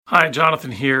Hi,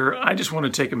 Jonathan here. I just want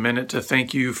to take a minute to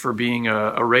thank you for being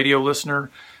a radio listener.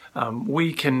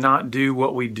 We cannot do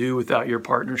what we do without your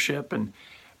partnership. And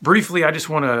briefly, I just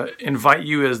want to invite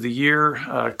you as the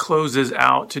year closes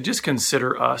out to just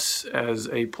consider us as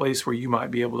a place where you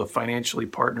might be able to financially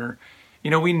partner.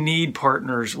 You know, we need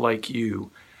partners like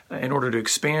you in order to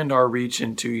expand our reach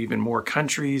into even more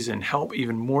countries and help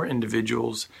even more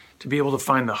individuals to be able to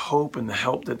find the hope and the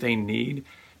help that they need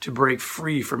to break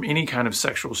free from any kind of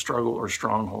sexual struggle or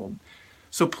stronghold.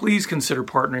 So please consider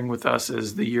partnering with us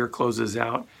as the year closes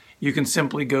out. You can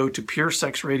simply go to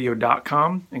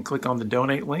puresexradio.com and click on the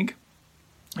donate link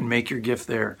and make your gift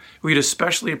there. We'd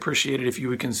especially appreciate it if you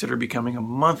would consider becoming a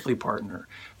monthly partner.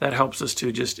 That helps us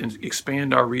to just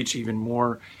expand our reach even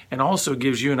more and also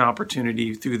gives you an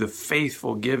opportunity through the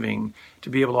faithful giving to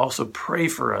be able to also pray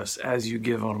for us as you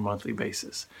give on a monthly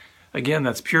basis. Again,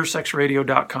 that's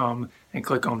puresexradio.com and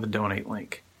click on the donate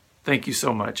link. Thank you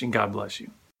so much, and God bless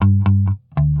you.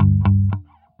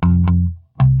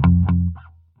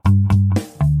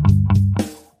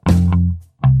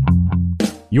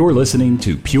 You're listening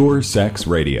to Pure Sex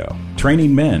Radio,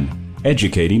 training men,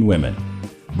 educating women.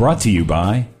 Brought to you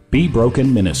by Be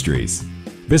Broken Ministries.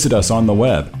 Visit us on the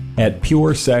web at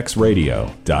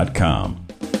puresexradio.com.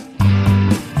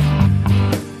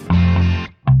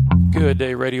 Good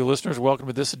day, radio listeners. Welcome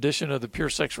to this edition of the Pure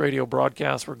Sex Radio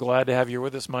broadcast. We're glad to have you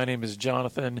with us. My name is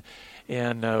Jonathan,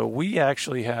 and we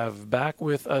actually have back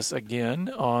with us again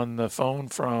on the phone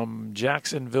from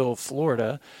Jacksonville,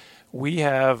 Florida. We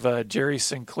have Jerry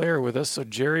Sinclair with us. So,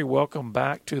 Jerry, welcome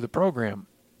back to the program.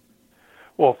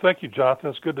 Well, thank you, Jonathan.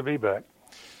 It's good to be back.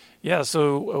 Yeah,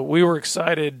 so we were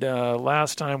excited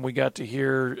last time we got to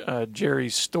hear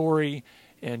Jerry's story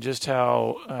and just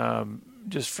how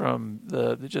just from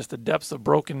the depths of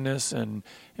brokenness and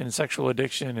sexual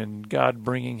addiction and God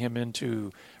bringing him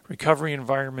into recovery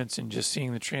environments and just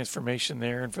seeing the transformation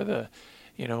there. And for the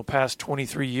past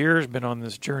 23 years, been on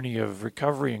this journey of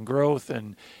recovery and growth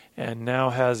and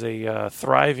now has a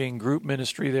thriving group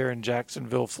ministry there in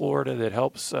Jacksonville, Florida that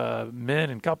helps men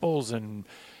and couples and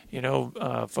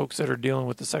folks that are dealing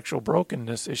with the sexual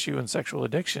brokenness issue and sexual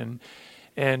addiction.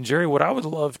 And Jerry, what I would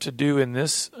love to do in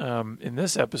this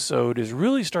episode is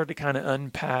really start to kind of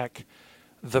unpack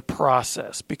the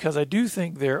process, because I do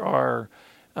think there are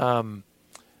some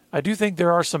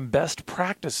best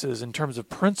practices in terms of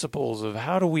principles of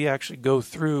how do we actually go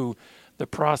through the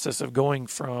process of going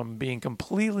from being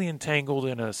completely entangled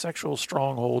in a sexual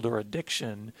stronghold or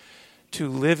addiction to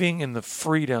living in the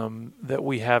freedom that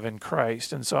we have in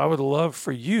Christ. And so I would love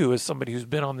for you, as somebody who's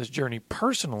been on this journey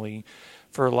personally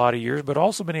for a lot of years, but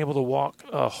also been able to walk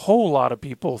a whole lot of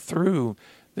people through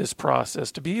this process,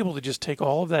 to be able to just take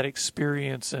all of that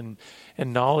experience and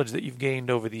knowledge that you've gained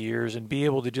over the years and be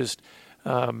able to just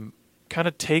kind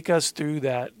of take us through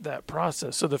that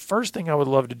process. So the first thing I would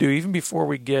love to do, even before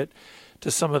we get to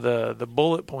some of the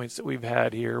bullet points that we've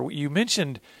had here, you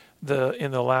mentioned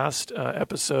in the last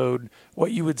episode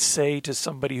what you would say to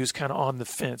somebody who's kind of on the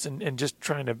fence and just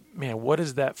trying to, what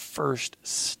is that first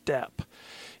step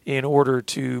in order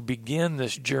to begin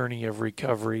this journey of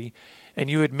recovery? And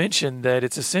you had mentioned that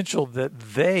it's essential that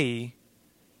they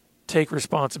take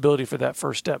responsibility for that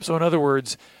first step. So in other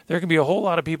words, there can be a whole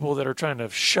lot of people that are trying to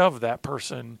shove that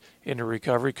person into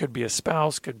recovery. Could be a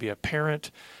spouse, could be a parent,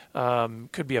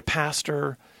 could be a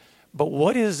pastor. But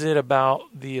what is it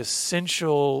about the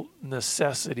essential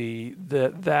necessity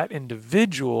that that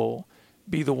individual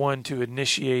be the one to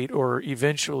initiate or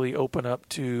eventually open up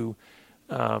to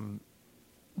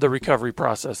the recovery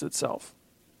process itself?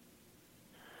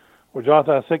 Well,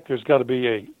 Jonathan, I think there's got to be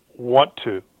a want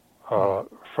to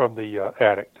from the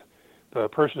addict. The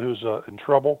person who's in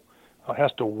trouble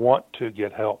has to want to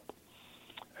get help.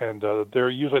 And they're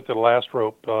usually at the last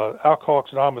rope.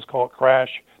 Alcoholics Anonymous call it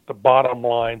crash, the bottom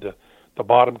line, the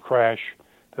bottom crash,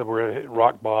 that we're at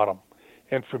rock bottom.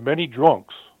 And for many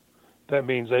drunks, that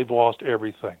means they've lost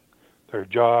everything: their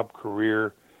job,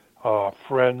 career,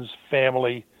 friends,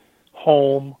 family,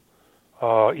 home,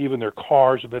 even their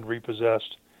cars have been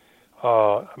repossessed. There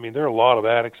are a lot of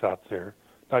addicts out there,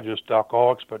 not just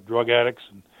alcoholics, but drug addicts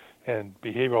and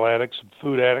behavioral addicts and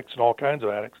food addicts and all kinds of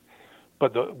addicts.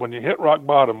 But when you hit rock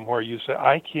bottom where you say,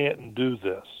 I can't do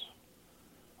this,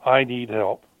 I need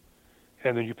help,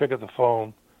 and then you pick up the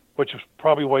phone, which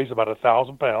probably weighs about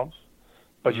 1,000 pounds,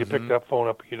 but you pick that phone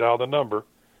up and you dial the number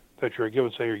that you're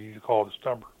given, say, you call this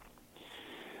number.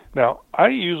 Now, I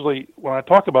usually, when I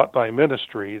talk about my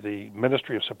ministry, the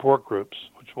Ministry of Support Groups,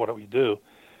 which is what we do,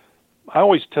 I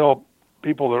always tell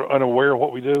people that are unaware of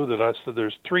what we do that I said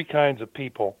there's three kinds of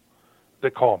people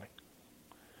that call me.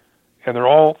 And they're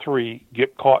all three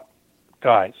get caught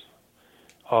guys.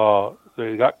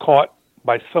 They got caught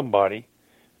by somebody,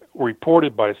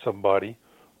 reported by somebody,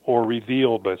 or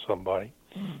revealed by somebody.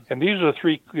 And these are the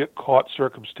three get caught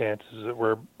circumstances that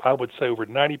where I would say over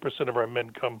 90% of our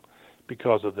men come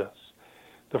because of this.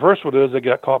 The first one is they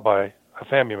got caught by a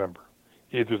family member.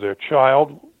 Either their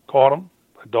child caught them,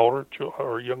 adult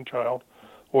or a young child,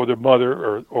 or their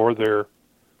mother or their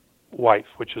wife,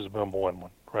 which is the number one,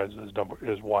 right?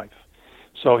 His wife.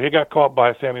 So he got caught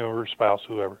by a family member, spouse,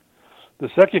 whoever. The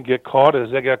second get caught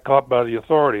is they got caught by the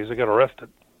authorities. They got arrested.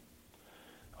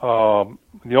 In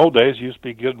the old days, you used to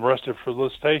be getting arrested for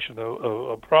solicitation of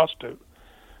a prostitute.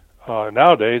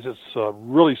 Nowadays, it's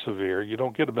really severe. You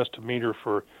don't get a misdemeanor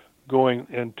for going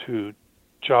into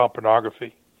child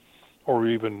pornography or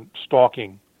even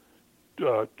stalking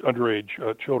underage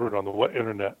children on the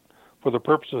internet for the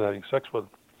purpose of having sex with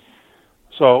them.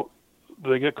 So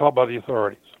they get caught by the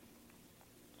authorities.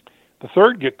 The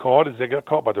third get caught is they get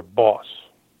caught by their boss.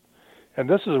 And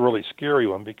this is a really scary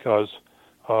one because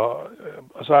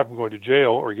aside from going to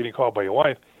jail or getting caught by your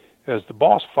wife, as the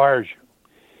boss fires you.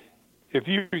 If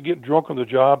you get drunk on the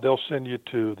job, they'll send you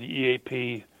to the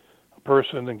EAP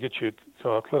person and get you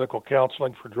clinical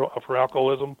counseling for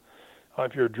alcoholism.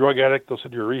 If you're a drug addict, they'll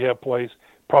send you to a rehab place,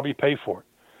 probably pay for it.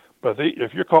 But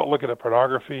if you're caught looking at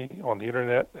pornography on the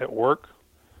internet at work,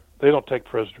 they don't take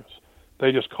prisoners.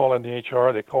 They just call in the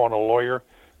HR, they call in a lawyer,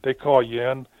 they call you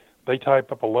in, they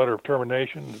type up a letter of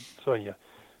termination and tell you,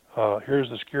 here's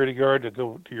the security guard to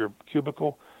go to your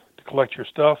cubicle to collect your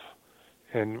stuff,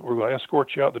 and we're going to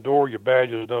escort you out the door. Your badge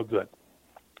is no good.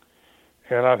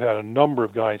 And I've had a number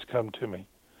of guys come to me.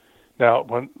 Now,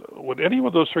 when any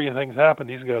of those three things happen,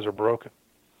 these guys are broken.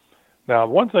 Now,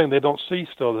 one thing they don't see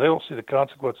still, they don't see the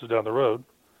consequences down the road.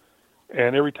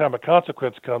 And every time a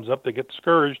consequence comes up, they get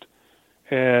discouraged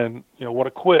and want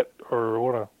to quit or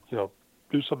want to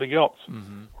do something else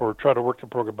or try to work the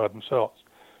program by themselves.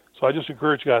 So I just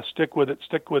encourage guys, stick with it.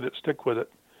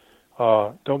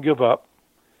 Don't give up,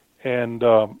 and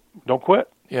don't quit.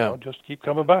 Yeah. Just keep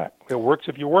coming back. It works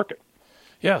if you work it.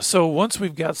 Yeah. So once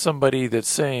we've got somebody that's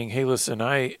saying, "Hey, listen,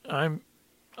 I'm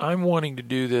wanting to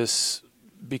do this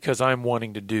because I'm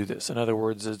wanting to do this." In other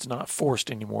words, it's not forced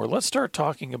anymore. Let's start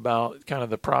talking about kind of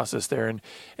the process there,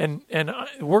 and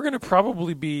we're going to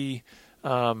probably be,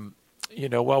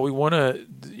 while we want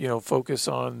to, focus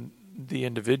on the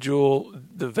individual,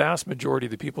 the vast majority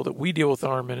of the people that we deal with in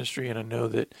our ministry, and I know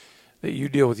that you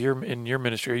deal with in your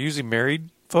ministry, are usually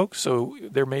married folks, so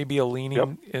there may be a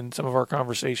leaning in some of our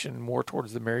conversation more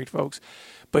towards the married folks.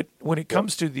 But when it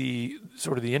comes to the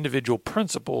sort of the individual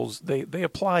principles, they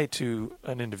apply to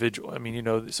an individual. I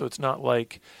mean, so it's not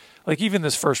like even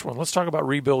this first one. Let's talk about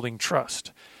rebuilding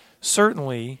trust.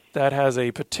 Certainly, that has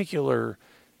a particular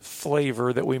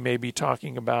flavor that we may be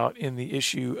talking about in the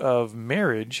issue of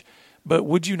marriage. But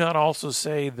would you not also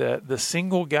say that the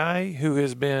single guy who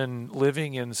has been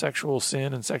living in sexual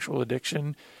sin and sexual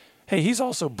addiction, hey, he's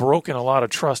also broken a lot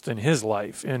of trust in his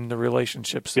life, in the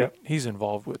relationships that he's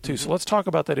involved with too. So let's talk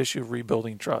about that issue of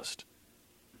rebuilding trust.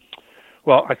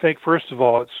 Well, I think first of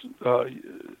all, it's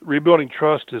rebuilding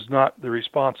trust is not the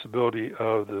responsibility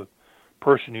of the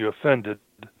person you offended.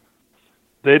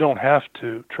 They don't have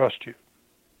to trust you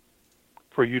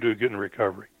for you to get in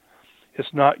recovery.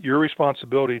 It's not your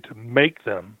responsibility to make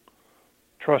them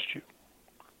trust you.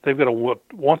 They've got to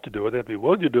want to do it. They have to be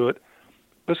willing to do it,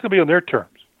 but it's going to be on their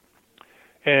terms.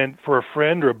 And for a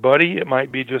friend or a buddy, it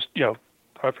might be just,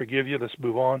 I forgive you, let's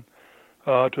move on.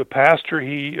 To a pastor,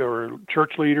 or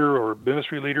church leader or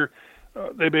ministry leader,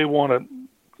 they may want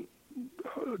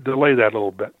to delay that a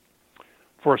little bit.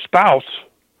 For a spouse,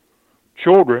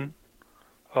 children,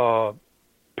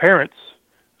 parents,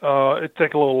 it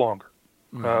take a little longer,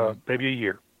 maybe a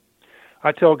year.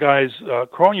 I tell guys,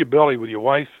 crawl on your belly with your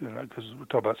wife, because we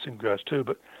talk about single guys too,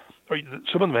 but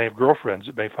some of them may have girlfriends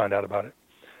that may find out about it.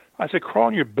 I say crawl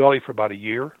on your belly for about a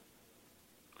year,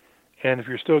 and if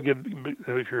your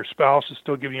spouse is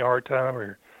still giving you a hard time, or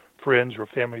your friends or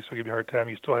family still giving you a hard time,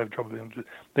 you still have trouble with them,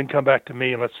 then come back to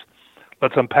me and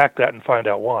let's unpack that and find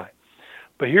out why.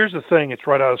 But here's the thing: it's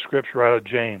right out of Scripture, right out of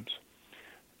James.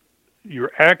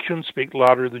 Your actions speak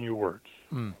louder than your words.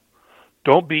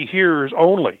 Don't be hearers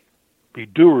only; be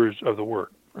doers of the word.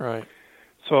 Right.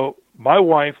 So my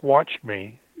wife watched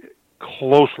me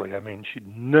closely. I mean, she'd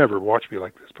never watched me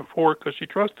like this before because she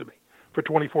trusted me for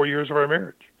 24 years of our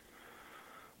marriage.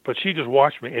 But she just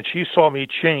watched me, and she saw me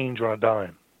change on a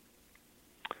dime.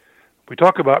 We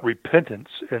talk about repentance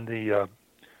in the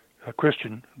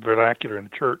Christian vernacular in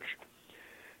the church.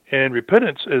 And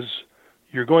repentance is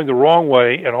you're going the wrong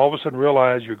way, and all of a sudden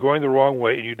realize you're going the wrong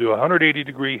way, and you do a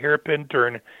 180-degree hairpin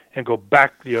turn and go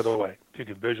back the other way,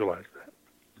 you can visualize that.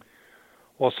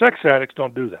 Well, sex addicts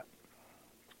don't do that.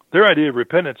 Their idea of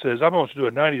repentance is, I'm going to do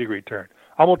a 90-degree turn.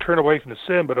 I'm going to turn away from the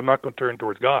sin, but I'm not going to turn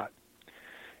towards God.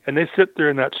 And they sit there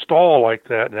in that stall like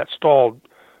that, in that stalled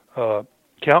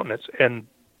countenance, and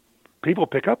people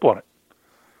pick up on it.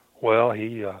 Well,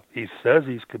 he says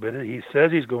he's committed. He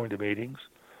says he's going to meetings.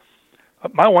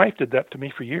 My wife did that to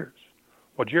me for years.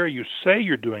 Well, Jerry, you say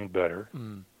you're doing better,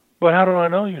 but how do I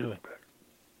know you're doing better?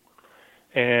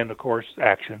 And, of course,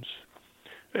 actions.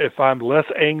 If I'm less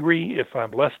angry, if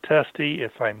I'm less testy,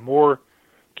 if I'm more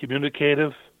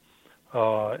communicative,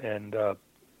 and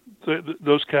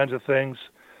those kinds of things.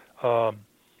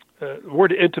 The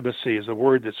word intimacy is a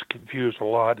word that's confused a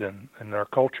lot in our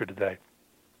culture today.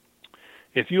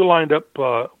 If you lined up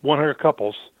 100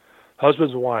 couples,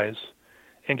 husbands and wives,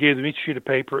 and gave them each sheet of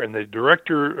paper, and the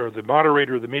director or the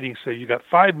moderator of the meeting said, you got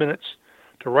 5 minutes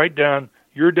to write down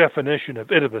your definition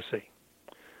of intimacy,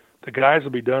 the guys will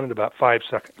be done in about 5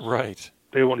 seconds. Right.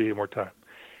 They won't need any more time.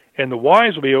 And the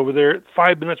wives will be over there,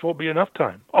 5 minutes won't be enough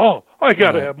time. Oh, I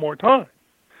got to have more time.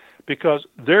 Because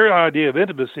their idea of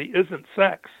intimacy isn't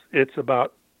sex. It's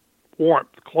about warmth,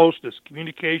 closeness,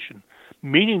 communication,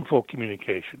 meaningful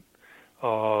communication.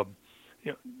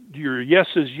 Your yes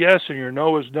is yes and your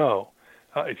no is no.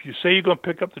 If you say you're going to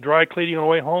pick up the dry cleaning on the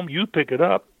way home, you pick it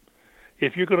up.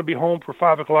 If you're going to be home for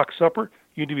 5 o'clock supper,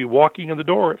 you need to be walking in the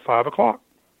door at 5 o'clock.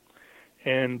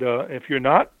 And if you're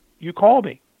not, you call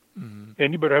me. Mm-hmm.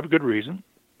 And you better have a good reason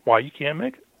why you can't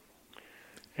make it.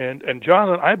 And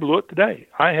Jonathan, I blew it today.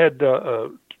 I had I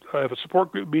have a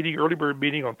support group meeting, early bird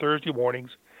meeting on Thursday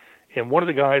mornings, and one of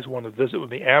the guys wanted to visit with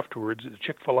me afterwards at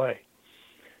Chick-fil-A.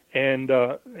 And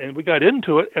we got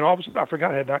into it, and all of a sudden I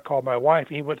forgot I had not called my wife.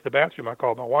 He went to the bathroom. I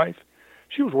called my wife.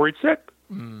 She was worried sick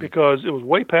because it was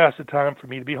way past the time for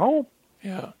me to be home.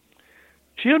 Yeah.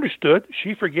 She understood.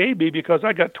 She forgave me because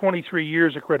I got 23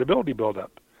 years of credibility built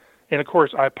up. And, of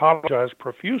course, I apologized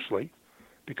profusely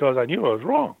because I knew I was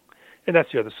wrong. And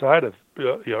that's the other side of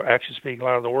action speaking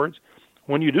louder than words.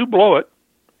 When you do blow it,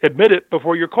 admit it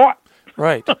before you're caught.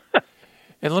 Right.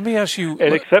 And let me ask you...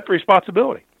 and accept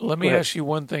responsibility. Let me ask you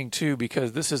one thing, too,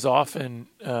 because this is often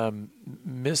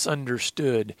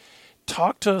misunderstood.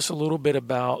 Talk to us a little bit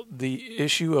about the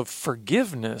issue of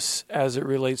forgiveness as it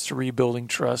relates to rebuilding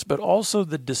trust, but also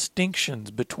the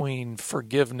distinctions between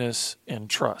forgiveness and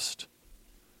trust.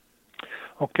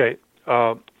 Okay.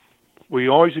 We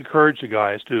always encourage the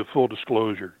guys to do full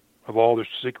disclosure of all their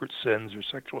secret sins or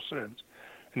sexual sins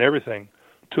and everything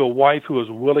to a wife who is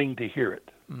willing to hear it.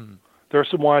 Mm. There are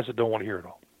some wives that don't want to hear it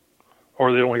all,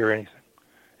 or they don't hear anything,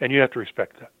 and you have to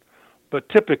respect that. But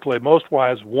typically, most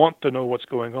wives want to know what's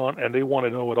going on, and they want to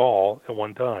know it all at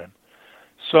one time.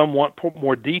 Some want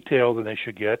more detail than they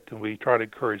should get, and we try to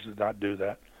encourage them to not do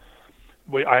that.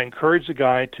 I encourage the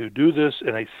guy to do this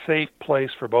in a safe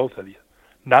place for both of you,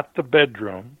 not the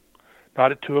bedroom,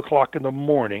 not at 2 o'clock in the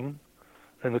morning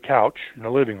in the couch in the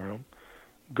living room.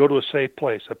 Go to a safe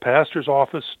place, a pastor's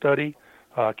office, study,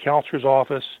 counselor's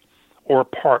office, or a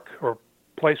park or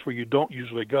a place where you don't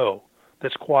usually go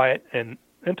that's quiet and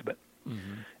intimate.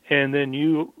 Mm-hmm. And then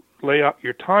you lay out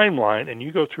your timeline and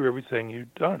you go through everything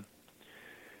you've done.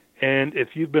 And if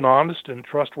you've been honest and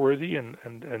trustworthy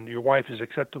and your wife has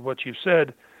accepted what you've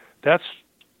said, that's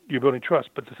you're building trust.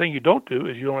 But the thing you don't do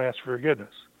is you don't ask for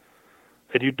forgiveness.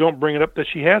 And you don't bring it up that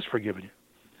she has forgiven you.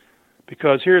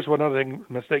 Because here's one other thing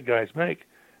mistake guys make.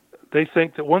 They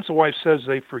think that once a wife says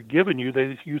they've forgiven you,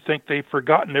 you think they've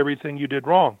forgotten everything you did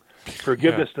wrong.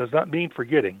 Forgiveness does not mean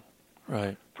forgetting.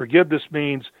 Right. Forgiveness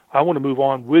means I want to move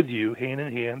on with you, hand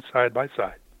in hand, side by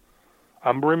side.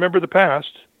 I'm going to remember the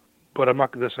past, but I'm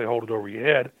not going to say hold it over your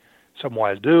head. Some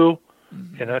wives do,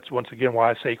 and that's once again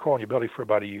why I say crawl on your belly for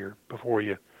about a year before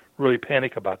you really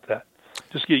panic about that.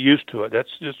 Just get used to it. That's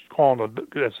just calling,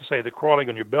 as I say, the crawling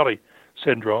on your belly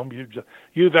syndrome.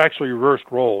 You've actually reversed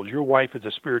roles. Your wife is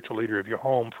the spiritual leader of your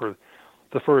home for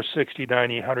the first 60,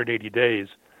 90, 180 days,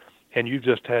 and you've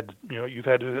just had, you've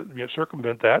had to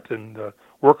circumvent that and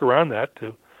work around that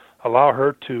to allow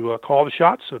her to call the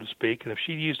shots, so to speak. And if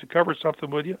she needs to cover something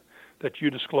with you that you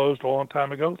disclosed a long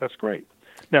time ago, that's great.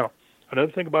 Now,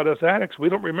 another thing about us addicts, we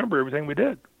don't remember everything we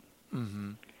did.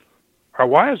 Mm-hmm. Our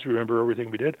wives remember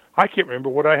everything we did. I can't remember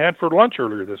what I had for lunch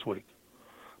earlier this week,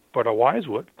 but our wives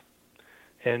would.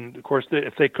 And, of course,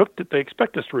 if they cooked it, they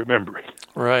expect us to remember it.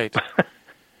 Right.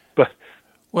 but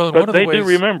they do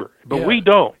remember, but we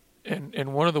don't.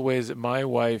 And one of the ways that my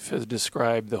wife has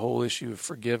described the whole issue of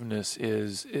forgiveness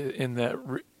is in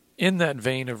that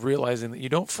vein of realizing that you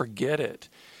don't forget it.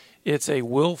 It's a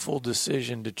willful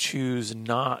decision to choose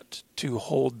not to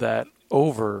hold that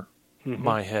over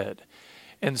my head.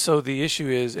 And so the issue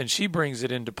is, and she brings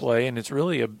it into play, and it's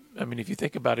really if you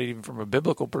think about it, even from a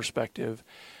biblical perspective,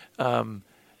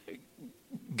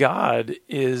 God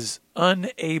is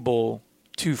unable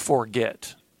to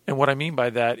forget. And what I mean by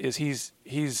that is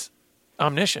he's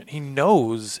omniscient. He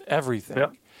knows everything. Yeah.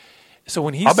 So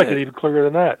when I'll make it even clearer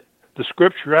than that. The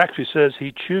Scripture actually says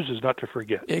he chooses not to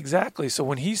forget. Exactly. So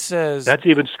when he says... That's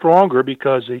even stronger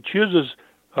because he chooses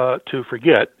to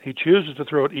forget. He chooses to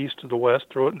throw it east to the west,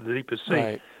 throw it into the deepest sea.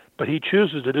 Right. But he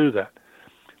chooses to do that.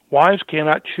 Wives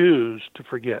cannot choose to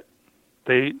forget.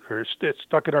 It's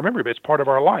stuck in our memory, but it's part of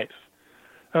our life.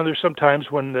 And there's some times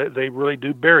when they really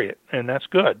do bury it, and that's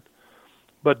good.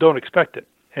 But don't expect it.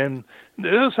 And the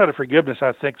other side of forgiveness,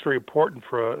 I think, is very important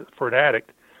for an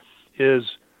addict, is,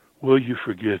 will you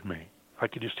forgive me? I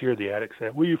could just hear the addict say,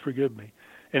 will you forgive me?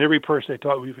 And every person they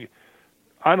talk, will you forgive?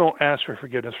 I don't ask for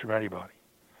forgiveness from anybody.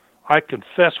 I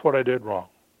confess what I did wrong.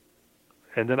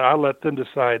 And then I let them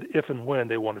decide if and when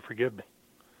they want to forgive me.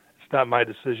 It's not my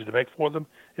decision to make for them.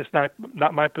 It's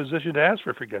not my position to ask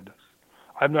for forgiveness.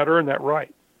 I've not earned that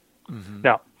right. Mm-hmm.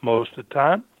 Now, most of the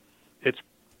time,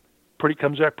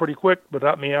 comes back pretty quick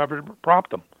without me having to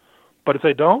prompt them. But if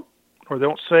they don't, or they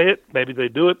don't say it, maybe they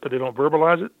do it, but they don't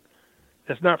verbalize it,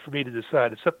 it's not for me to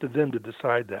decide. It's up to them to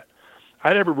decide that.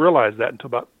 I never realized that until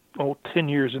about 10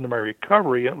 years into my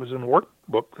recovery. It was in the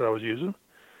workbook that I was using.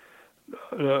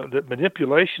 That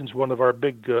manipulation is one of our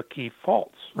big key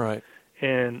faults. Right.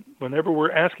 And whenever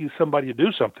we're asking somebody to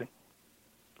do something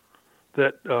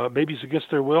that maybe is against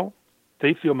their will,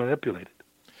 they feel manipulated.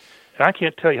 And I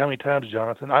can't tell you how many times,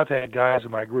 Jonathan, I've had guys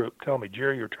in my group tell me,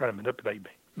 Jerry, you're trying to manipulate me.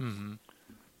 Mm-hmm.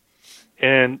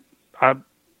 And I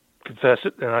confess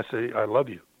it, and I say, I love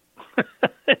you.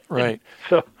 Right.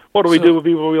 So what do we do with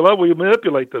people we love? We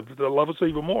manipulate them to love us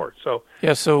even more. So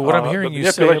yeah. So what I'm hearing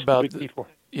you say about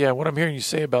what I'm hearing you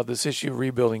say about this issue of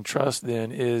rebuilding trust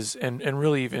then is, and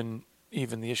really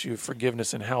even the issue of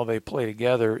forgiveness and how they play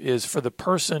together, is for the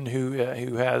person who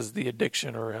has the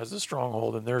addiction or has a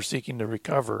stronghold and they're seeking to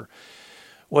recover.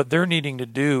 What they're needing to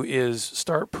do is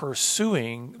start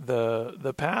pursuing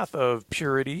the path of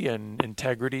purity and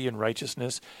integrity and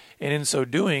righteousness, and in so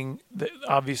doing,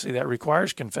 obviously that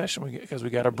requires confession because we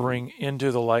got to bring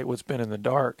into the light what's been in the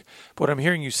dark. But what I'm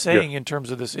hearing you saying in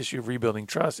terms of this issue of rebuilding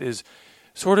trust is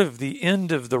sort of the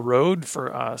end of the road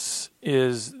for us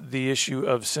is the issue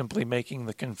of simply making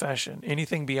the confession.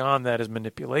 Anything beyond that is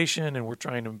manipulation, and we're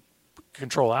trying to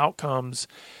control outcomes.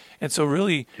 And so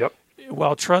really,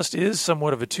 while trust is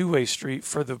somewhat of a two-way street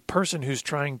for the person who's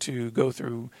trying to go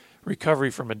through recovery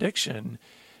from addiction,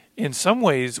 in some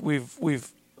ways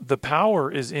the power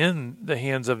is in the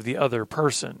hands of the other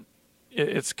person.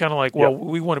 It's kind of like, well,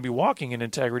 we want to be walking in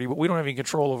integrity, but we don't have any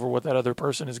control over what that other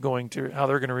person is how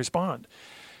they're going to respond.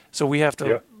 So we have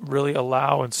to really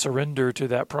allow and surrender to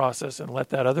that process and let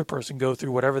that other person go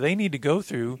through whatever they need to go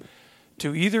through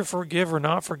to either forgive or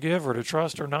not forgive, or to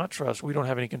trust or not trust. We don't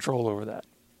have any control over that.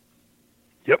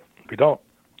 Yep, we don't.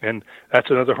 And that's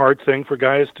another hard thing for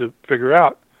guys to figure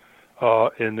out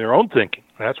in their own thinking.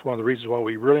 That's one of the reasons why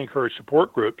we really encourage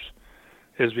support groups,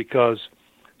 is because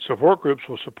support groups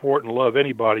will support and love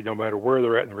anybody no matter where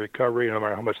they're at in the recovery, no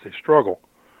matter how much they struggle.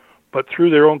 But through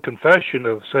their own confession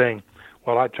of saying,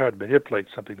 well, I tried to manipulate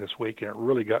something this week and it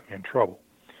really got me in trouble.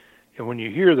 And when you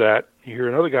hear that, you hear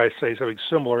another guy say something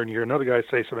similar, and you hear another guy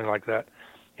say something like that,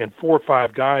 and 4 or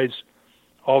 5 guys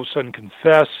all of a sudden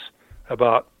confess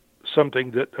about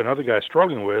something that another guy's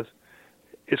struggling with,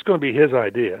 it's going to be his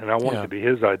idea, and I want it to be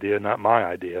his idea, not my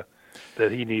idea,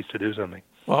 that he needs to do something.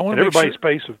 Well, and everybody's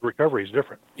pace of recovery is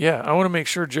different. Yeah, I want to make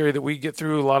sure, Jerry, that we get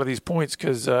through a lot of these points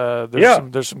because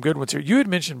there's some good ones here. You had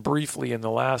mentioned briefly in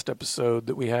the last episode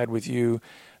that we had with you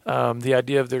the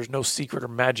idea of there's no secret or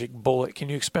magic bullet. Can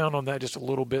you expound on that just a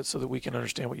little bit so that we can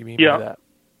understand what you mean by that?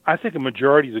 I think a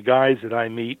majority of the guys that I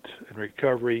meet in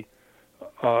recovery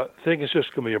think it's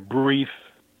just going to be a brief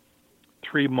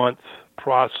 3-month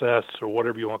process or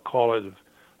whatever you want to call it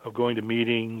of going to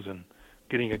meetings and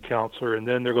getting a counselor, and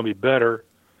then they're going to be better,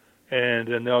 and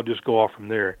then they'll just go off from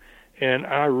there. And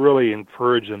I really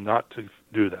encourage them not to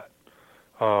do that.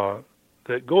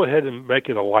 That go ahead and make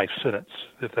it a life sentence,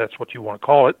 if that's what you want to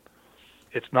call it.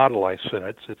 It's not a life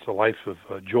sentence. It's a life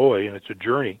of joy, and it's a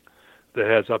journey that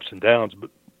has ups and downs.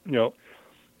 But,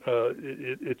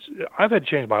 I've had to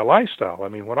change my lifestyle. I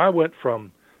mean, when I went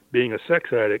from being a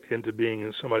sex addict into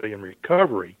being somebody in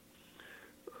recovery,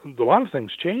 a lot of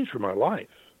things changed for my life.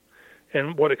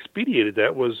 And what expedited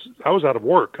that was I was out of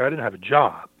work. I didn't have a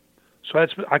job. So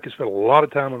I could spend a lot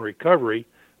of time in recovery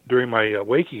during my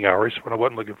waking hours when I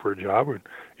wasn't looking for a job or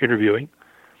interviewing.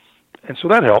 And so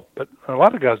that helped, but a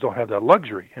lot of guys don't have that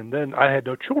luxury. And then I had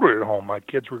no children at home. My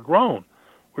kids were grown.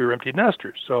 We were empty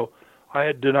nesters. So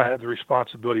I did not have the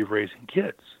responsibility of raising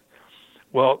kids.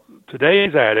 Well,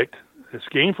 today's addict is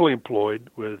gainfully employed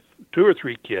with 2 or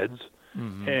 3 kids,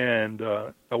 and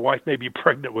a wife may be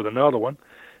pregnant with another one,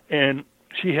 and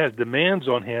she has demands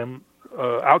on him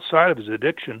outside of his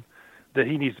addiction that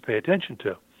he needs to pay attention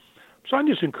to. So I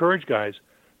just encourage guys,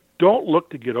 don't look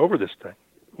to get over this thing.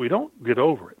 We don't get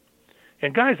over it.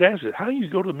 And guys ask us, how do you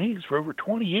go to meetings for over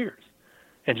 20 years?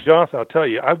 And Jonathan, I'll tell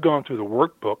you, I've gone through the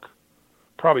workbook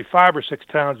probably 5 or 6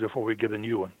 times before we get a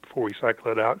new one, before we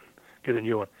cycle it out and get a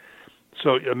new one.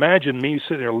 So imagine me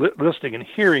sitting there listening and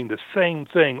hearing the same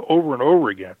thing over and over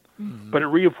again, but it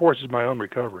reinforces my own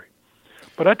recovery.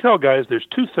 But I tell guys there's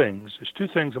two things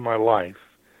in my life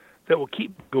that will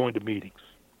keep going to meetings.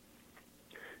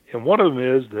 And one of them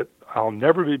is that I'll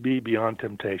never be beyond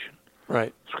temptation.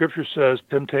 Right. Scripture says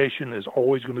temptation is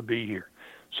always going to be here.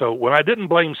 So when I didn't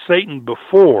blame Satan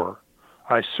before,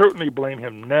 I certainly blame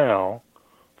him now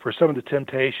for some of the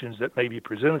temptations that may be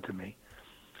presented to me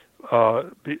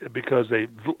because they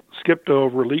skipped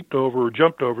over, leaped over, or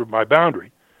jumped over my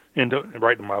boundary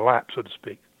right in my lap, so to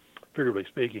speak, figuratively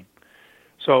speaking.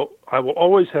 So I will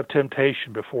always have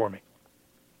temptation before me.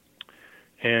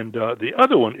 And the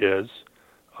other one is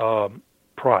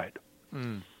pride.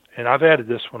 And I've added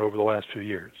this one over the last few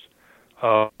years.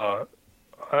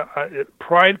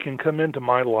 Pride can come into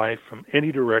my life from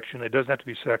any direction. It doesn't have to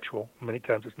be sexual. Many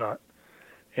times it's not.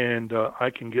 And I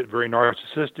can get very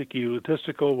narcissistic,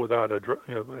 egotistical, without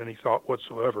any thought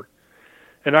whatsoever.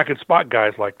 And I can spot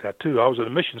guys like that too. I was at a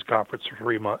missions conference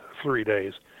for 3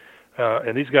 days,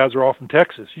 and these guys are all from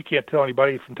Texas. You can't tell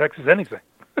anybody from Texas anything.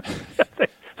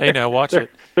 Hey, now watch it.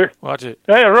 Watch it.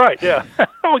 Yeah, right. Yeah.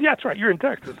 Oh, yeah, that's right. You're in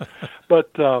Texas,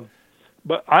 but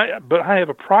I have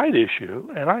a pride issue,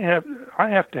 and I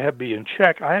have to be in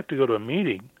check. I have to go to a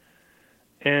meeting,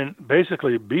 and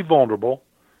basically be vulnerable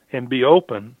and be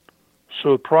open,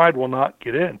 so pride will not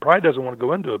get in. Pride doesn't want to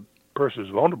go into a person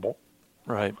who's vulnerable.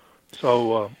 Right.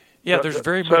 So there's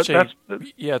very much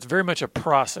it's very much a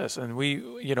process, and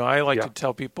I like to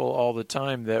tell people all the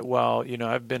time that while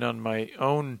I've been on my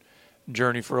own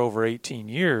journey for over 18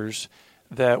 years,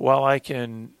 that while I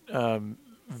can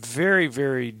very,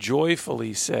 very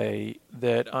joyfully say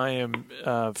that I am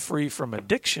free from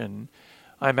addiction,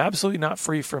 I'm absolutely not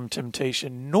free from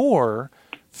temptation, nor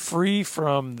free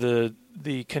from the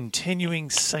continuing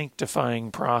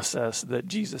sanctifying process that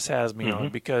Jesus has me on.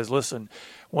 Because listen,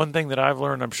 one thing that I've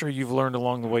learned, I'm sure you've learned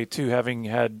along the way too, having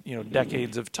had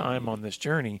decades of time on this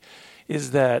journey,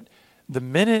 is that the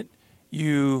minute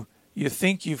you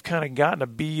think you've kind of gotten a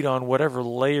bead on whatever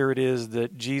layer it is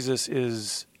that Jesus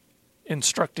is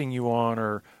instructing you on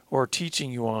or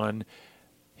teaching you on,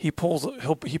 he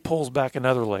pulls back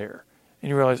another layer, and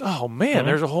you realize, oh man,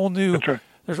 there's a whole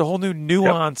new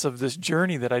nuance of this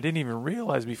journey that I didn't even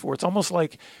realize before. It's almost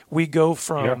like we go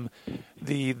from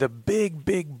the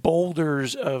big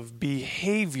boulders of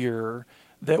behavior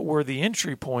that were the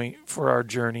entry point for our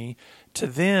journey, to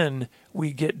then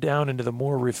we get down into the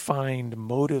more refined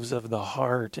motives of the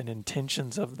heart and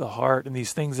intentions of the heart, and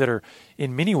these things that are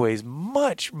in many ways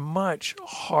much, much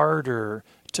harder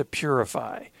to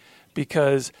purify,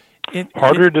 because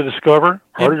harder to discover,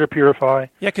 harder to purify,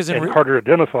 and harder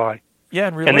to identify. Yeah,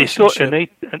 in relationship,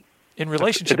 in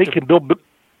relationship, they can build.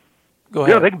 Go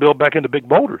ahead. Yeah, they can build back into big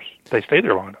boulders. They stay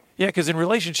there long enough. Yeah, because in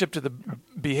relationship to the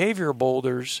behavioral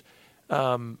boulders,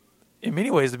 in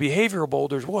many ways, the behavioral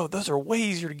boulders, those are way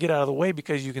easier to get out of the way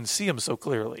because you can see them so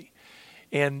clearly.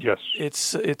 And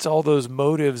it's all those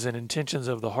motives and intentions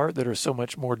of the heart that are so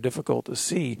much more difficult to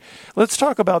see. Let's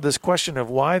talk about this question of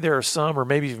why there are some, or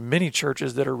maybe even many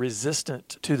churches that are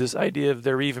resistant to this idea of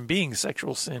there even being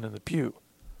sexual sin in the pew.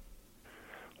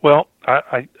 Well,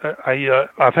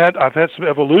 I've had some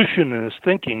evolution in this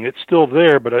thinking. It's still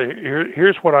there, but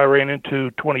here's what I ran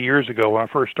into 20 years ago when I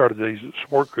first started these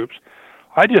support groups.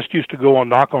 I just used to go and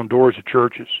knock on doors at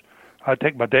churches. I'd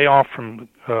take my day off from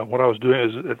what I was doing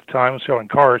at the time, selling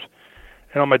cars,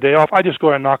 and on my day off, I just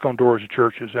go and knock on doors at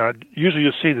churches. And I'd usually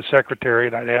just see the secretary,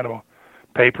 and I'd hand them a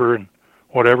paper and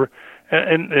whatever.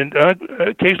 And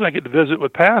occasionally I get to visit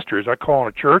with pastors. I call on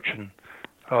a church and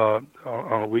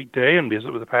on a weekday and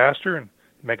visit with the pastor and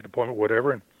make an appointment,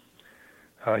 whatever,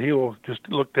 and he will just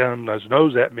look down his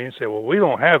nose at me and say, well, we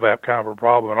don't have that kind of a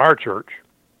problem in our church.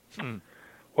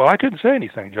 Well, I couldn't say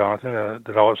anything, Jonathan,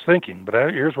 that I was thinking, but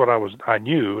here's what I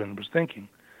knew and was thinking.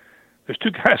 There's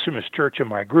 2 guys from his church in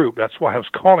my group. That's why I was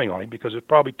calling on him, because there's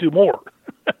probably 2 more.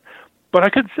 But I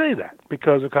couldn't say that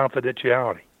because of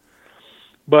confidentiality.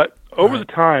 But over the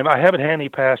time, I haven't had any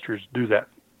pastors do that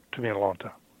to me in a long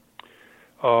time.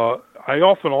 I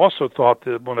often also thought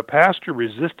that when a pastor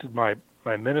resisted my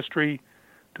ministry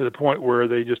to the point where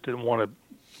they just didn't want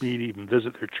me to even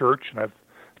visit their church, and I've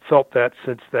felt that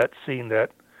since that, seen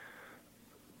that,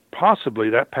 possibly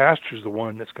that pastor's the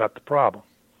one that's got the problem.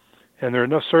 And there are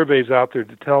enough surveys out there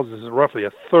that tells us that roughly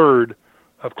a third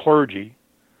of clergy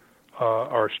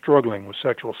are struggling with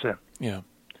sexual sin. Yeah.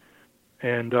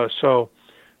 And be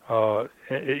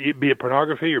it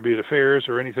pornography or be it affairs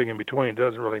or anything in between, it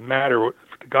doesn't really matter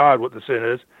to God what the sin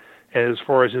is. And as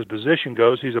far as his position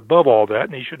goes, he's above all that,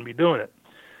 and he shouldn't be doing it.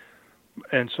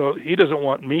 And so he doesn't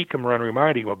want me come around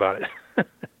reminding him about it.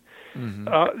 Mm-hmm.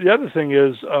 The other thing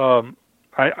is,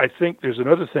 I think there's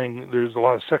another thing. There's a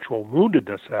lot of sexual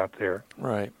woundedness out there,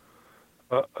 right?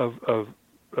 Of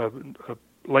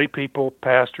lay people,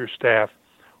 pastors, staff,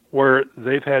 where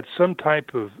they've had some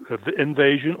type of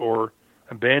invasion or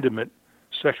abandonment,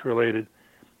 sex-related,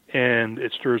 and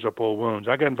it stirs up old wounds.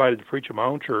 I got invited to preach at my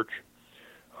own church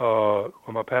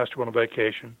when my pastor went on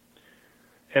vacation,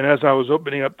 and as I was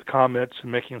opening up the comments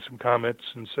and making some comments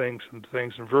and saying some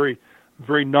things, and very,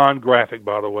 very non-graphic,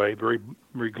 by the way, very,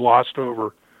 very glossed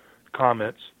over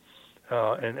comments,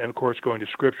 and of course going to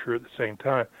Scripture at the same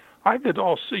time, I could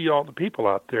see all the people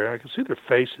out there, and I could see their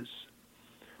faces.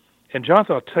 And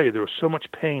Jonathan, I'll tell you, there was so much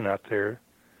pain out there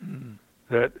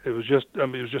that it was just, it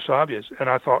was just obvious. And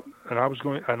I thought, and I was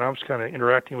kind of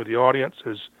interacting with the audience,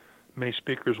 as many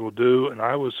speakers will do, and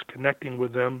I was connecting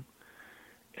with them.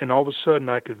 And all of a sudden,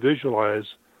 I could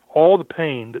visualize all the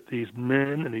pain that these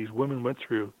men and these women went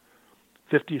through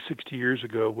 50, 60 years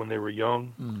ago when they were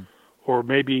young, or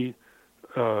maybe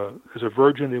as a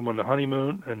virgin, they went on the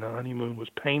honeymoon, and the honeymoon was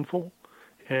painful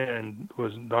and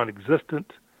was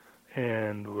non-existent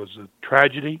and was a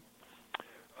tragedy.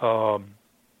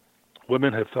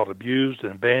 Women have felt abused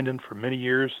and abandoned for many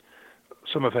years.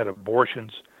 Some have had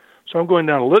abortions. So I'm going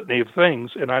down a litany of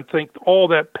things, and I think all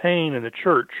that pain in the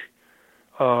church,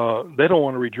 they don't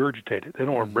want to regurgitate it. They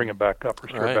don't want to bring it back up or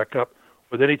stir it back up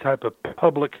with any type of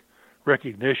public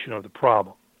recognition of the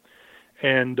problem.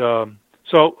 And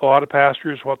so a lot of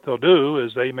pastors, what they'll do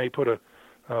is they may put a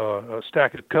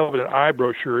stack of covenant eye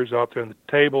brochures out there on the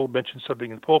table, mention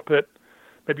something in the pulpit.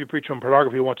 Maybe you preach on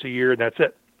pornography once a year, and that's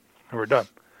it, and we're done.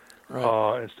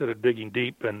 Right. Instead of digging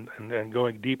deep and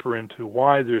going deeper into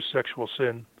why there's sexual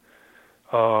sin.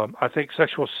 I think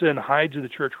sexual sin hides in the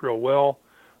church real well,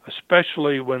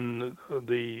 especially when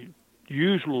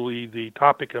usually the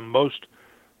topic in most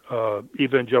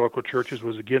evangelical churches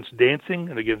was against dancing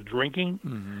and against drinking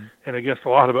and against a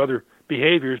lot of other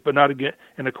behaviors, but not against,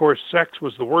 and of course sex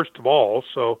was the worst of all,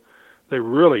 so they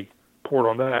really poured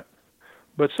on that.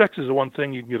 But sex is the one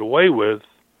thing you can get away with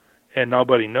and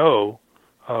nobody know,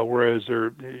 whereas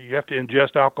you have to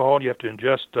ingest alcohol, you have to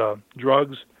ingest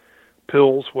drugs,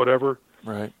 pills, whatever.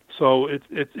 Right. So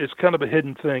it's kind of a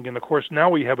hidden thing, and of course now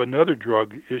we have another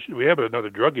drug issue. We have another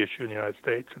drug issue in the United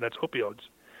States, and that's opioids.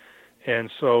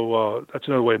 And so that's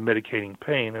another way of medicating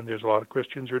pain, and there's a lot of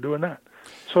Christians who are doing that.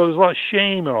 So there's a lot of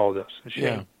shame in all this, and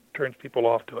shame turns people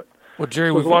off to it. Well,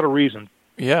 Jerry, so there's a lot of reasons.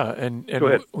 Yeah, and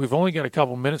we've only got a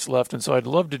couple minutes left, and so I'd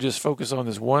love to just focus on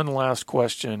this one last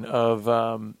question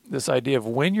of this idea of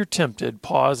when you're tempted,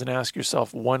 pause and ask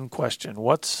yourself one question.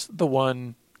 What's the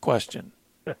one question?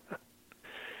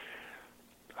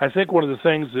 I think one of the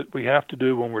things that we have to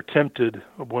do when we're tempted,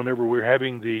 whenever we're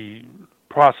having the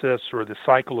process or the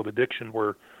cycle of addiction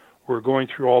where we're going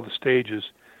through all the stages,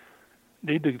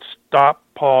 need to stop,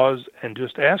 pause, and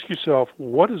just ask yourself,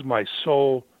 what is my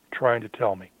soul trying to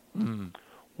tell me?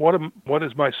 What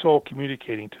is my soul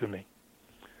communicating to me?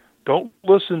 Don't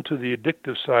listen to the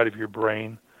addictive side of your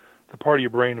brain, the part of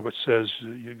your brain which says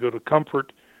you go to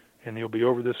comfort and you'll be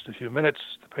over this in a few minutes,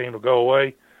 the pain will go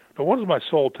away. But what is my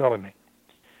soul telling me?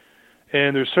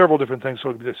 And there's several different things.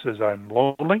 So this says I'm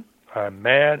lonely, I'm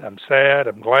mad, I'm sad,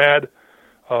 I'm glad.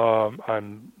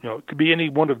 It could be any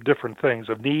one of different things,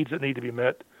 of needs that need to be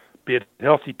met, be it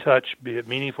healthy touch, be it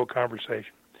meaningful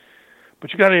conversation.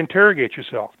 But you got to interrogate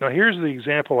yourself. Now, here's the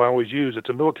example I always use. It's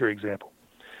a military example.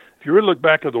 If you really look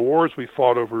back at the wars we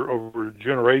fought over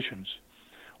generations,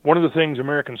 one of the things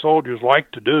American soldiers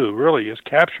like to do, really, is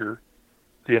capture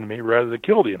the enemy rather than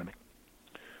kill the enemy,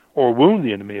 or wound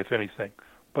the enemy, if anything.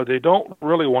 But they don't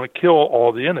really want to kill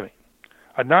all the enemy.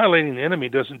 Annihilating the enemy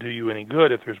doesn't do you any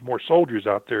good if there's more soldiers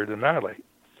out there to annihilate.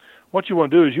 What you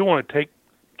want to do is you want to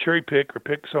cherry pick or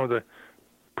pick some of the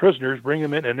prisoners, bring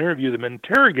them in and interview them and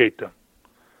interrogate them.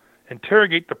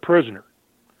 Interrogate the prisoner.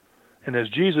 And as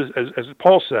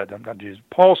Paul said,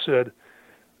 Paul said,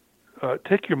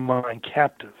 take your mind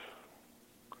captive.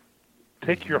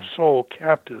 Take your soul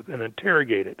captive and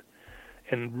interrogate it.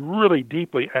 and really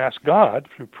deeply ask God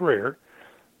through prayer,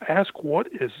 ask, what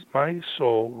is my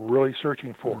soul really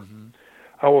searching for? Mm-hmm.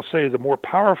 I will say the more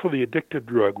powerfully addictive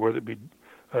drug, whether it be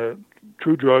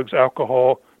true drugs,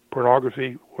 alcohol,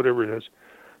 pornography, whatever it is,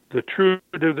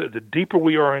 the deeper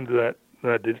we are into that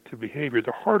addictive behavior,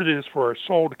 the harder it is for our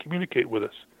soul to communicate with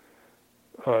us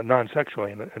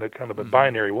non-sexually in a kind of a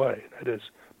binary way. That is,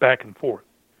 back and forth.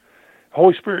 The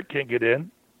Holy Spirit can't get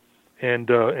in, and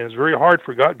it's very hard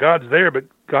for God. God's there, but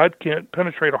God can't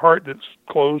penetrate a heart that's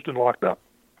closed and locked up.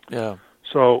 Yeah.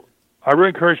 So I really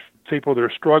encourage people that are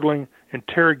struggling,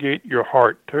 interrogate your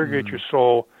heart, interrogate your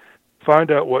soul,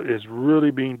 find out what is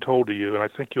really being told to you, and I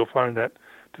think you'll find that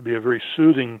to be a very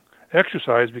soothing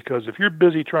exercise, because if you're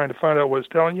busy trying to find out what it's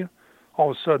telling you,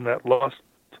 all of a sudden that lust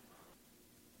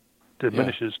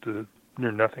diminishes to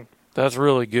near nothing. That's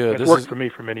really good. It's worked for me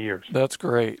for many years. That's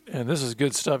great. And this is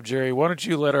good stuff, Jerry. Why don't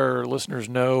you let our listeners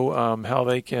know how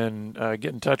they can get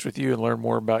in touch with you and learn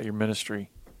more about your ministry?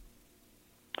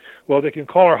 Well, they can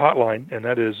call our hotline, and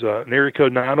that is an area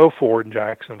code 904 in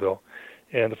Jacksonville.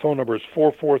 And the phone number is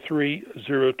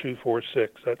 443-0246.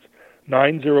 That's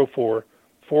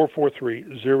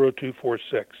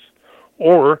 904-443-0246.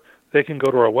 Or they can go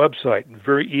to our website.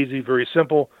 Very easy, very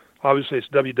simple. Obviously, it's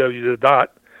www.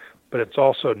 But it's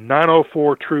also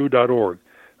 904true.org.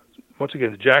 Once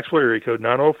again, the Jacksonville area code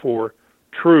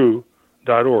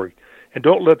 904true.org. And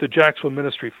don't let the Jacksonville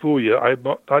ministry fool you. I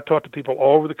talk to people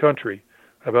all over the country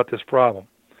about this problem.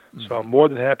 Mm-hmm. So I'm more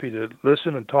than happy to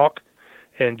listen and talk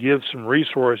and give some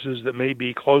resources that may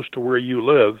be close to where you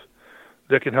live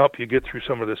that can help you get through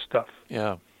some of this stuff.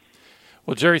 Yeah.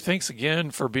 Well, Jerry, thanks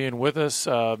again for being with us.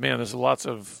 Man, there's lots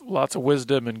of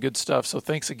wisdom and good stuff. So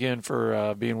thanks again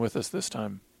for being with us this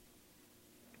time.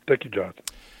 Thank you, Jonathan.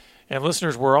 And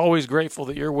listeners, we're always grateful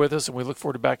that you're with us, and we look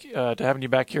forward to having you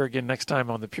back here again next time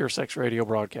on the Pure Sex Radio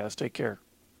broadcast. Take care.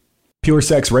 Pure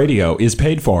Sex Radio is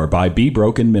paid for by Be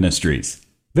Broken Ministries.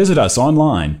 Visit us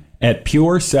online at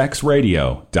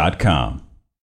puresexradio.com.